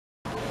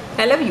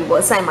Hello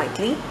viewers, I am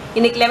Maitli.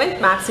 In 11th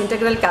Maths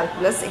Integral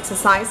Calculus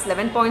exercise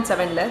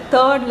 11.7 la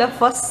third la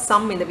first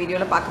sum in the video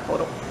la paaka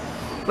porom.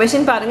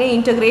 Question parunga,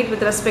 integrate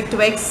with respect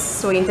to x.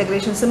 So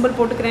integration symbol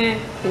potukren,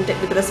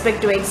 with respect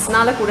to x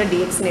nala kuda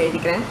dx nu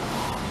eludikren.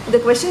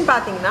 The question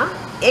pathina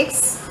x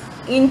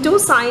into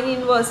sin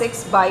inverse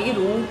x by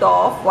root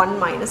of 1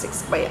 minus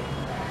x square.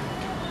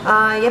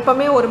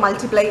 எப்பவுமே ஒரு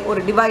multiply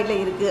ஒரு டிவைட்ல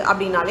இருக்கு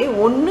அப்படினாலே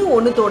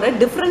ஒன்னோட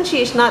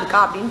டிஃபரன்ஷியேஷனா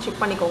இருக்கா அப்படினு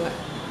check பண்ணிக்கோங்க.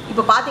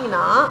 இப்போ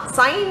பாத்தீங்கன்னா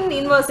sin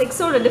inverse x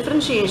ஓட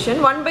differentiation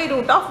 1 by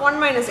root of 1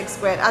 minus x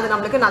square அது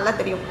நமக்கு நல்லா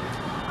தெரியும்.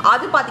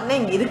 அது பாத்தீங்கன்னா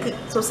இங்க இருக்கு.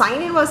 சோ sin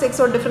inverse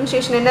x ஓட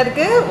டிஃபரன்ஷியேஷன் என்ன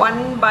இருக்கு?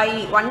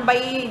 1 by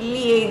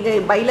இல்லையே இங்க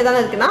பைல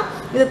தான இருக்குனா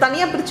இது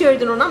தனியா பிரிச்சு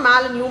எழுதணும்னா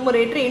மேல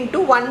நியூமரேட்டர்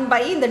into 1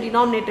 by இந்த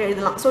டினாமினேட்டர்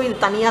எழுதலாம். சோ இது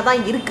தனியா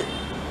தான் இருக்கு.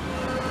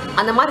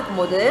 அந்த மாதிரி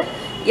இருக்கும்போது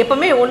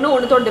எப்பவுமே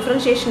ஒன்னோட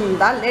டிஃபரன்ஷியேஷன்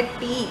இருந்தா let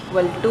t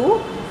equal to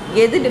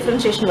எது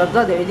டிஃபரன்ஷியேஷன் வருதோ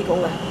அதை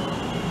எழுதிக்கோங்க.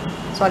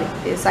 Sorry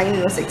sin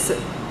inverse x.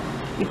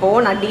 இப்போ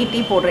நான் dt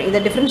போடுறேன். இத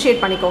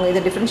டிஃபரன்ஷியேட் பண்ணிக்கோங்க. இது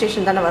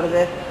டிஃபரன்ஷியேஷன் தான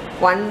வருது.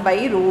 1 by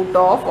root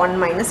of 1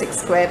 minus x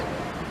square.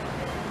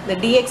 இந்த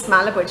dx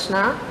மேல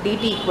போய்டுச்சுனா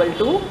dt equal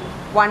to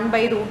 1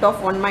 by root of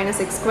 1 minus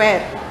x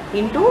square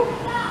into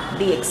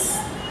dx.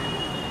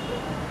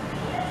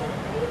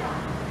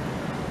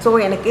 So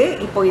எனக்கு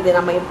இப்போ இது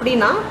நம்ம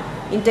எப்படினா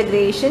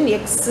integration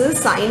x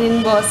sin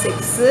inverse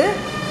x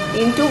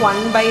into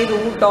 1 by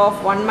root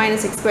of 1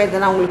 minus x square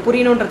நான் உங்களுக்கு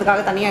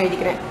புரியணும்ன்றதுக்காக தனியா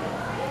எழுதிக்கிறேன்.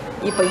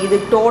 இப்போ இது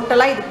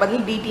டோட்டலா இதுக்கு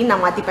பதில் dt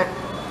நான் மாத்திப்பேன்.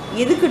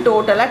 இதுக்கு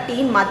டோட்டலா t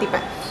ன்னு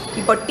மாத்திப்பேன்.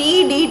 இப்போ t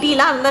dt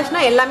லாம்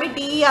இருந்துச்சுனா எல்லாமே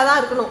t ஆ தான்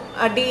இருக்கணும்.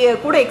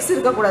 கூட x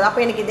இருக்க கூடாது.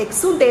 அப்ப எனக்கு இந்த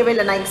x உம்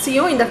தேவையில்லை. நான் x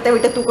யும் இந்த இடத்தை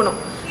விட்டு தூக்கணும்.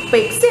 இப்போ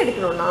x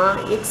எடுக்கணும்னா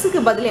x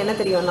க்கு பதில் என்ன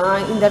தெரியும்னா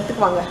இந்த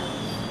இடத்துக்கு வாங்க.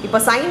 இப்போ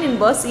sin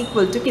inverse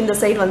equal to இந்த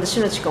சைடு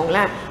வந்துச்சுன்னு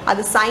வெச்சுக்கோங்களேன்.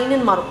 அது sin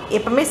ன்னு மாறும்.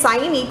 எப்பவுமே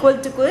sin equal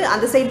to க்கு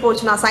அந்த சைடு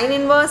போச்சுனா sin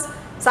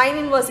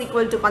inverse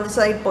equal to அந்த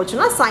சைடு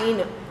போச்சுனா sin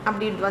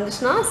அப்படி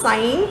வந்துச்சுனா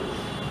sin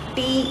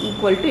t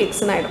equal to x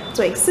ன்னு ஆயிடும்.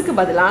 சோ x க்கு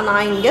பதிலா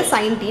நான் இங்க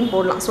sin t ன்னு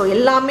போடலாம். சோ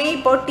எல்லாமே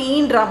இப்போ t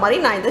ன்ற மாதிரி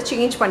நான் இத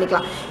சேஞ்ச்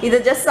பண்ணிக்கலாம். இத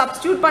ஜஸ்ட்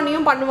சப்ஸ்டிட்யூட்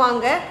பண்ணியும்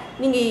பண்ணுவாங்க.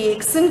 நீங்க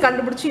x ன்னு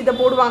கண்டுபிடிச்சு இத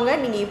போடுவாங்க.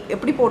 நீங்க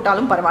எப்படி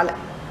போட்டாலும் பரவாயில்லை.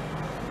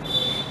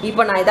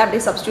 இப்போ நான் இத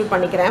அப்படியே சப்ஸ்டிட்யூட்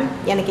பண்ணிக்கிறேன்.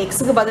 எனக்கு x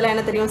க்கு பதிலா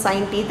என்ன தெரியும்?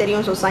 sin t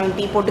தெரியும். சோ sin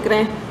t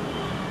போட்டுக்கிறேன்.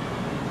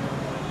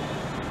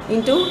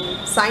 into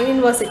sin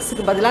inverse x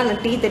க்கு பதிலா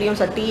நான் t தெரியும்.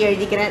 சோ t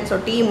எழுதிக்கிறேன். சோ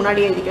t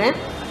முன்னாடி எழுதிக்கிறேன்.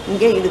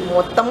 இங்க இது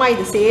மொத்தமா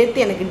இது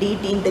சேர்த்து எனக்கு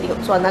dt ன்னு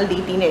தெரியும். சோ அதனால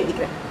dt ன்னு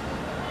எழுதிக்கிறேன்.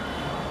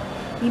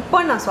 இப்போ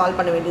நான் சால்வ்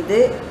பண்ண வேண்டியது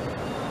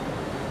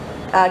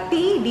t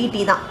dt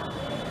தான்.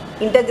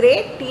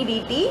 integrate t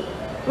dt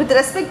with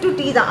respect to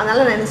t தான்.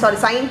 அதனால நான்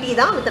sin t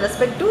தான் with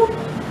respect to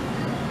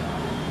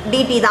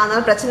dt தான்.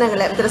 அதனால பிரச்சனை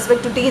இல்லை. with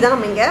respect to t தான்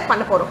நம்ம இங்க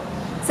பண்ண போறோம்.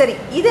 சரி,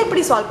 இது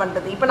எப்படி சால்வ்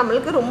பண்றது? இப்போ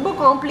நமக்கு ரொம்ப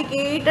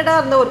காம்ப்ளிகேட்டடா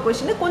இருந்த ஒரு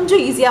क्वेश्चन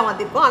கொஞ்சம் ஈஸியா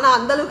மாத்திருக்கோம். ஆனா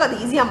அந்த அளவுக்கு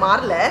அது ஈஸியா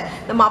மாறல.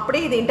 நம்ம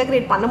அப்படியே இத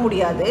இன்டகிரேட் பண்ண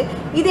முடியாது.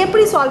 இது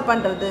எப்படி சால்வ்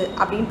பண்றது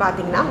அப்படினு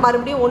பாத்தீங்கன்னா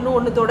மறுபடியும்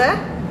ஒன்னோட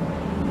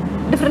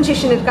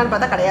டிஃபரன்ஷியேஷன் இருக்கான்னு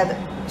பார்த்தா கிடையாது.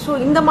 சோ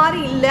இந்த மாதிரி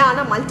இல்ல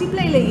ஆனா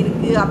மல்டிப்ளைல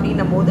இருக்கு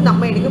அப்படினும்போது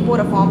நம்ம எடுக்க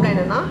போற ஃபார்முலா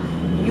என்னன்னா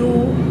u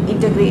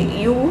integrate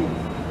u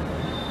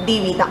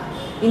dv தான்.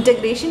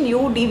 இன்டகிரேஷன் u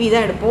dv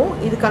தான் எடுப்போம்.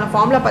 இதுக்கான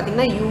ஃபார்முலா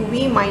பாத்தீங்கன்னா uv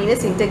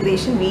minus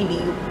integration v du.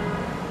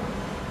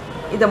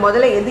 இத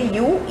முதல்ல எது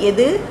u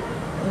எது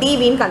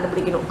dv ன்னு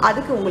கண்டுபிடிக்கணும்.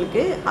 அதுக்கு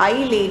உங்களுக்கு I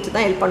late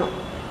தான் ஹெல்ப் பண்ணும்.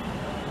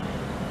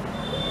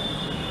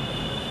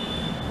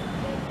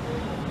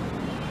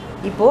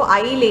 இப்போ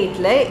I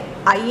lateல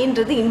I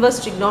ன்றது inverse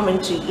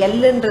trigonometry, L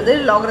ன்றது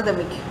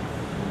logarithmic,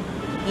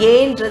 A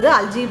ன்றது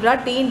algebra,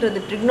 T ன்றது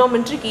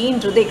trigonometric, E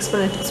ன்றது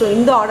exponential. சோ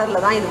இந்த ஆர்டர்ல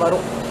தான் இது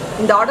வரும்.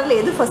 இந்த ஆர்டர்ல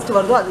எது ஃபர்ஸ்ட்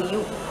வருதோ அது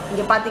u.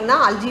 இங்க பாத்தீங்கன்னா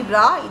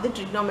algebra இது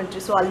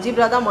trigonometry. சோ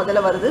algebra தான்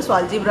முதல்ல வருது. சோ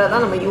algebra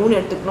தான் நம்ம u ன்னு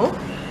எடுத்துக்கணும்.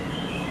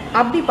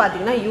 அப்படி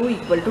பாத்தீங்கன்னா u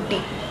equal to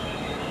t.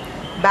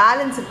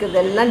 Balance இருக்குது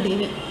எல்லாம்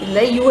dv.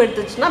 இல்ல u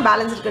எடுத்துச்சுனா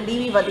பேலன்ஸ் இருக்க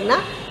dv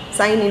பாத்தீங்கன்னா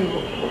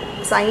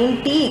sin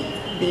t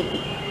dt.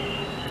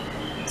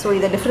 சோ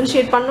இத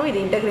டிஃபரன்ஷியேட் பண்ணனும், இத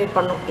இன்டகிரேட்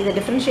பண்ணனும். இத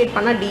டிஃபரன்ஷியேட்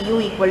பண்ணா du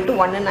equal to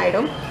 1 ன்னு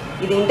ஆயிடும்.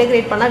 இத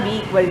இன்டகிரேட் பண்ணா v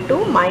equal to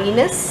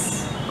minus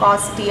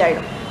cos t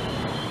ஆயிடும்.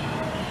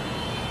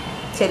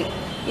 சரி,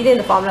 இத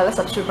இந்த ஃபார்முலால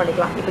சப்ஸ்டிட்யூட்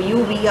பண்ணிக்கலாம். இப்போ u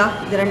v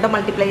இது ரெண்டும்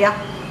மல்டிப்ளையா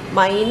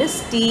minus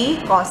t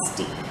cos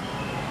t.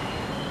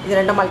 இது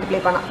ரெண்டும்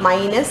மல்டிப்ளை பண்ணா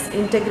minus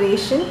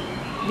integration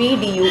v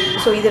du.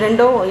 So இது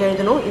ரெண்டும்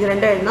எழுதணும். இது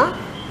ரெண்டும் எழுதுனா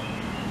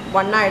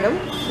 1 ஆயிடும்.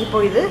 இப்போ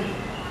இது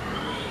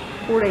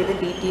கூட இது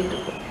dt ன்னு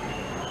இருக்கும்.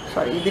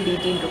 சாரி இது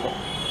dt ன்னு இருக்கும்.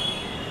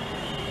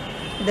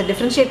 இத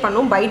டிஃபரன்ஷியேட்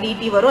பண்ணனும். by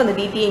dt வரும். அந்த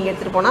dt இங்க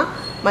எடுத்துட்டு போனா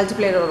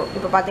மல்டிப்ளைல வரும்.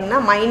 இப்போ பாத்தீங்கன்னா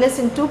minus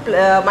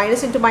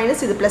into minus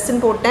இது plus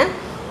ன்னு போட்டேன்.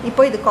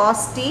 இப்போ இது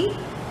cos t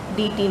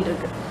dt ன்னு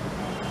இருக்கு.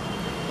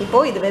 இப்போ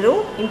இது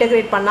வெறும்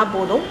இன்டகிரேட் பண்ணா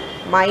போதும்.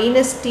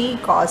 minus t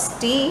cos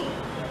t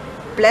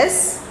plus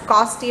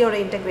cos t ஓட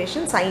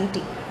integration sin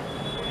t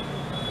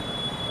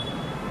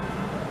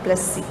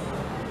plus c.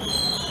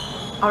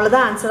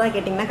 அவ்வளவுதான். ஆன்சரா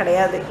கேட்டிங்கன்னா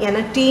கிடையாது.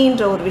 ஏன்னா t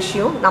ன்ற ஒரு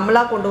விஷயம்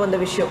நம்மளா கொண்டு வந்த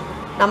விஷயம்.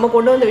 நம்ம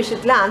கொண்டு வந்த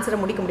விஷயத்துல ஆன்சரை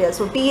முடிக்க முடியாது.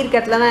 சோ t இருக்க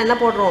இடத்துல என்ன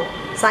போடுறோம்?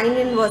 sin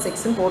inverse x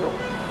ன்னு போடுறோம்.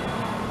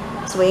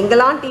 சோ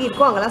எங்கெல்லாம் t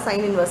இருக்கோ அங்கெல்லாம்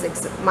sin inverse x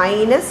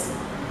minus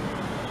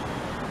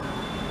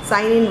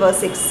sin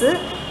inverse x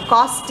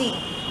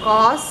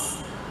cos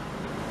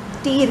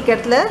t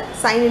இருக்கிறதுல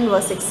sin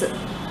inverse x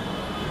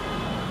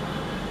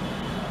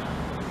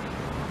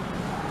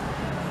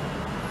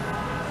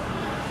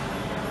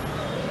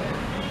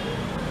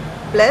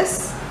plus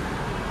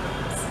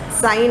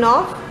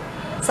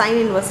sin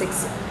inverse x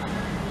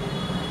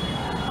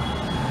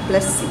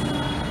plus c.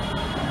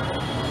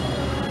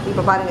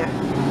 இப்போ பாருங்க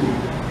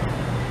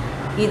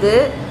இது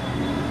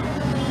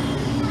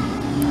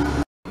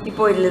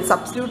இப்போ இதில்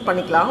சப்ஸ்டியூட்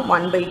பண்ணிக்கலாம்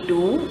 1/2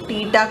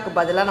 தீட்டாக்கு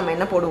பதிலாக நம்ம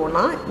என்ன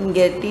போடுவோம்னா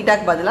இங்கே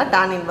தீட்டாக்கு பதிலாக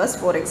tan inverse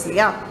 4x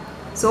இல்லையா.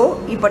 ஸோ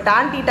இப்போ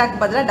tan தீட்டாக்கு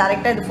பதிலாக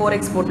டைரெக்டாக இது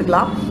 4x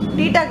போட்டுக்கலாம்,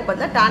 தீட்டாக்கு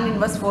பதிலாக tan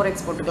inverse 4x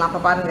போட்டுக்கலாம்.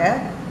 அப்போ பாருங்கள்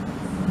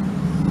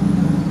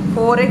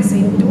 4x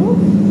into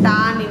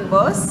tan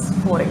inverse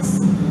 4x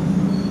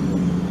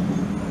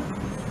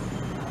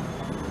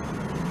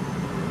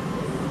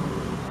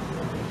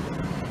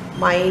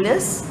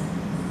minus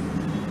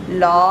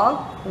log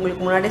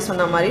உங்களுக்கு முன்னாடி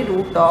சொன்ன மாதிரி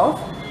root of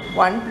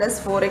 1 plus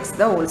 4x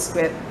the whole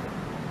square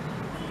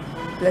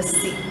plus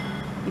c.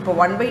 இப்போ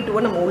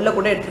 1/2 நம்ம உள்ளே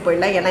கூட எடுத்துகிட்டு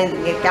போயிடலாம், ஏன்னா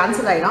இங்கே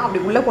கேன்சல் ஆகிடும்.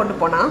 அப்படி உள்ளே கொண்டு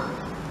போனால்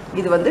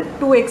இது வந்து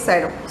 2x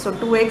ஆகிடும். So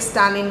 2x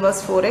tan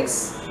inverse 4x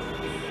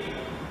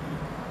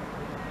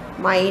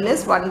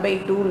minus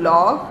 1/2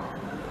 log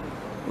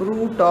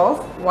root of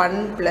 1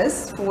 plus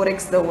 4x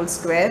the whole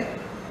square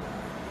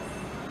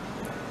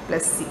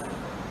plus c.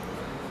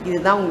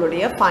 இதுதான்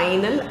உங்களுடைய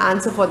final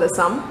answer for the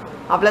some.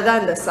 அவ்வளோதான்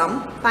இந்த சம்.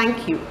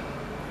 தேங்க்யூ.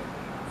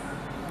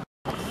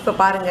 இப்போ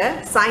பாருங்கள்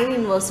சைன்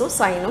இன்வர்ஸும்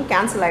சைனும்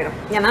கேன்சல் ஆகிடும்,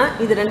 ஏன்னா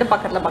இது ரெண்டு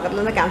பக்கத்தில்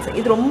தான் கேன்சல்.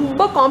 இது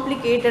ரொம்ப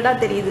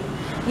காம்ப்ளிகேட்டடாக தெரியுது.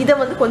 இதை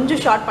வந்து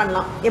கொஞ்சம் ஷார்ட்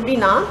பண்ணலாம்.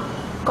 எப்படின்னா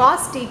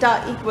cos theta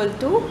equal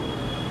to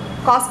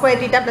cos square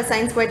theta plus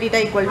sin square theta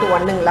equal to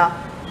 1ங்களா.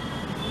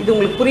 இது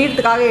உங்களுக்கு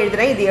புரியறதுக்காக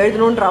எழுதுகிறேன், இது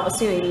எழுதணுன்ற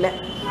அவசியம் இல்லை.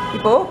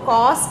 இப்போது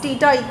cos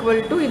theta equal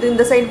to இது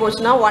இந்த சைடு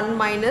போச்சுன்னா 1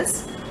 minus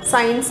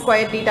sin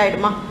square theta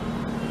ஆகிடுமா,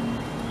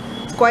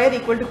 square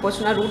equal to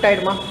போச்சுன்னா ரூட்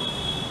ஆகிடுமா.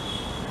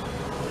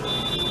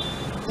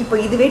 இப்போ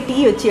இதுவே t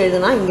வச்சு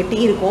எழுதுனா இங்கே t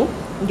இருக்கும்,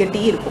 இங்கே t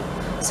இருக்கும்.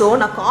 ஸோ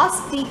நான் cos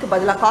tக்கு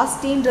பதிலாக cos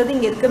tன்றது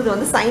இங்கே இருக்கிறது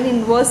வந்து sin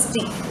inverse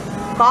t,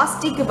 cos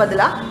tக்கு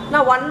பதிலாக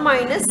நான் 1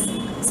 minus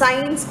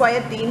sin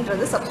square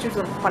tன்றது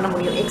சப்ஸ்டியூட் பண்ண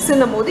முடியும்.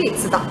 எக்ஸுன்னும் போது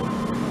எக்ஸ் தான்.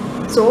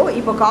 ஸோ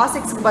இப்போ cos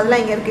xக்கு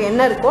பதிலாக இங்கே இருக்குது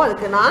என்ன இருக்கோ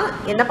அதுக்கு நான்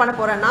என்ன பண்ண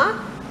போகிறேன்னா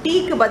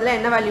டீக்கு பதிலாக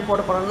என்ன வேல்யூ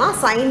போட போகிறோம்னா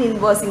sin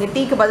inverse. இங்கே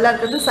டீக்கு பதிலாக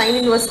இருக்கிறது sin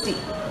inverse t,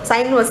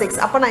 sin inverse x.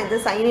 அப்போ நான் இது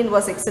sin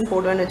inverse xன்னு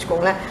போடுவேன்னு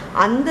வச்சுக்கோங்களேன்.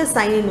 அந்த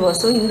sin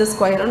inverseம் இந்த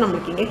ஸ்கொயரும்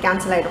நம்மளுக்கு இங்கே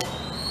கேன்சல் ஆகிடும்.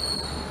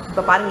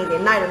 இப்போ பாருங்கள் இது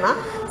என்ன ஆகிடும்னா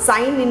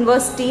sin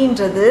inverse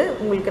tன்றது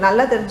உங்களுக்கு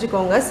நல்லா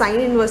தெரிஞ்சுக்கோங்க, sin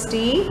inverse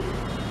t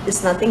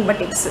is nothing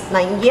but X.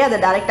 நான் இங்கேயே அதை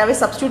டைரெக்டாகவே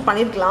சப்ஸ்டியூட்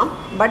பண்ணியிருக்கலாம்,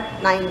 பட்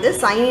நான் இந்த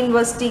sin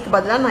inverse tக்கு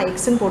பதிலாக நான்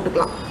எக்ஸ்ன்னு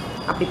போட்டுக்கலாம்.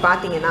 அப்படி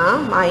பார்த்தீங்கன்னா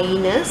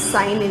minus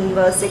sin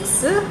inverse x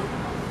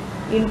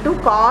into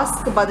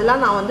காஸ்க்கு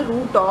பதிலாக நான் வந்து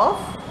root of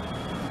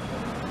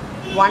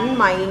 1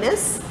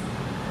 minus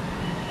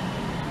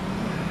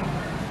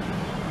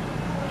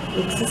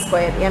X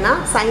square. ஏன்னா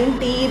சைன்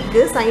டி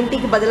இருக்குது, சைன்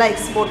டிக்கு பதிலாக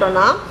எக்ஸ்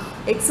போட்டோன்னா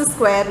எக்ஸ்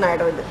ஸ்கொயர்னு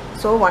ஆகிடும் இது.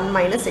 So 1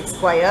 minus X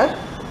square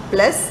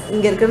plus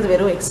இங்கே இருக்கிறது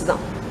வெறும் எக்ஸ்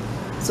தான்.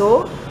 ஸோ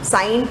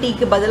சைன்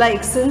டிக்கு பதிலாக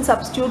எக்ஸுன்னு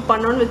சப்ஸ்டியூட்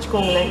பண்ணோன்னு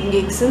வச்சுக்கோங்களேன். இங்கே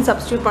எக்ஸுன்னு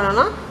சப்ஸ்டியூட்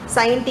பண்ணோன்னா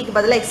சைன் டிக்கு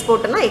பதிலாக எக்ஸ்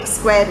போட்டோன்னா எக்ஸ்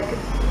ஸ்கொயர்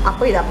இருக்குது.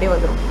 அப்போ இது அப்படியே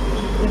வந்துடும்.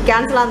 இது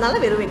கேன்சல்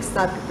ஆனாலும் வெறும் எக்ஸ்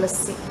தான் இருக்குது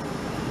ப்ளஸ் சி.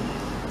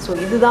 ஸோ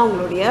இதுதான்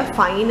உங்களுடைய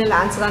ஃபைனல்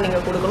ஆன்சராக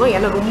நீங்கள் கொடுக்கணும்.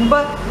 ஏன்னா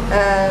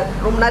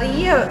ரொம்ப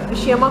நிறைய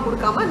விஷயமாக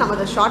கொடுக்காம நம்ம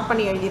அதை ஷார்ட்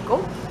பண்ணி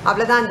எழுதியிருக்கோம்.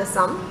 அவ்வளோதான் இந்த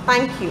சம்.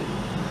 தேங்க்யூ.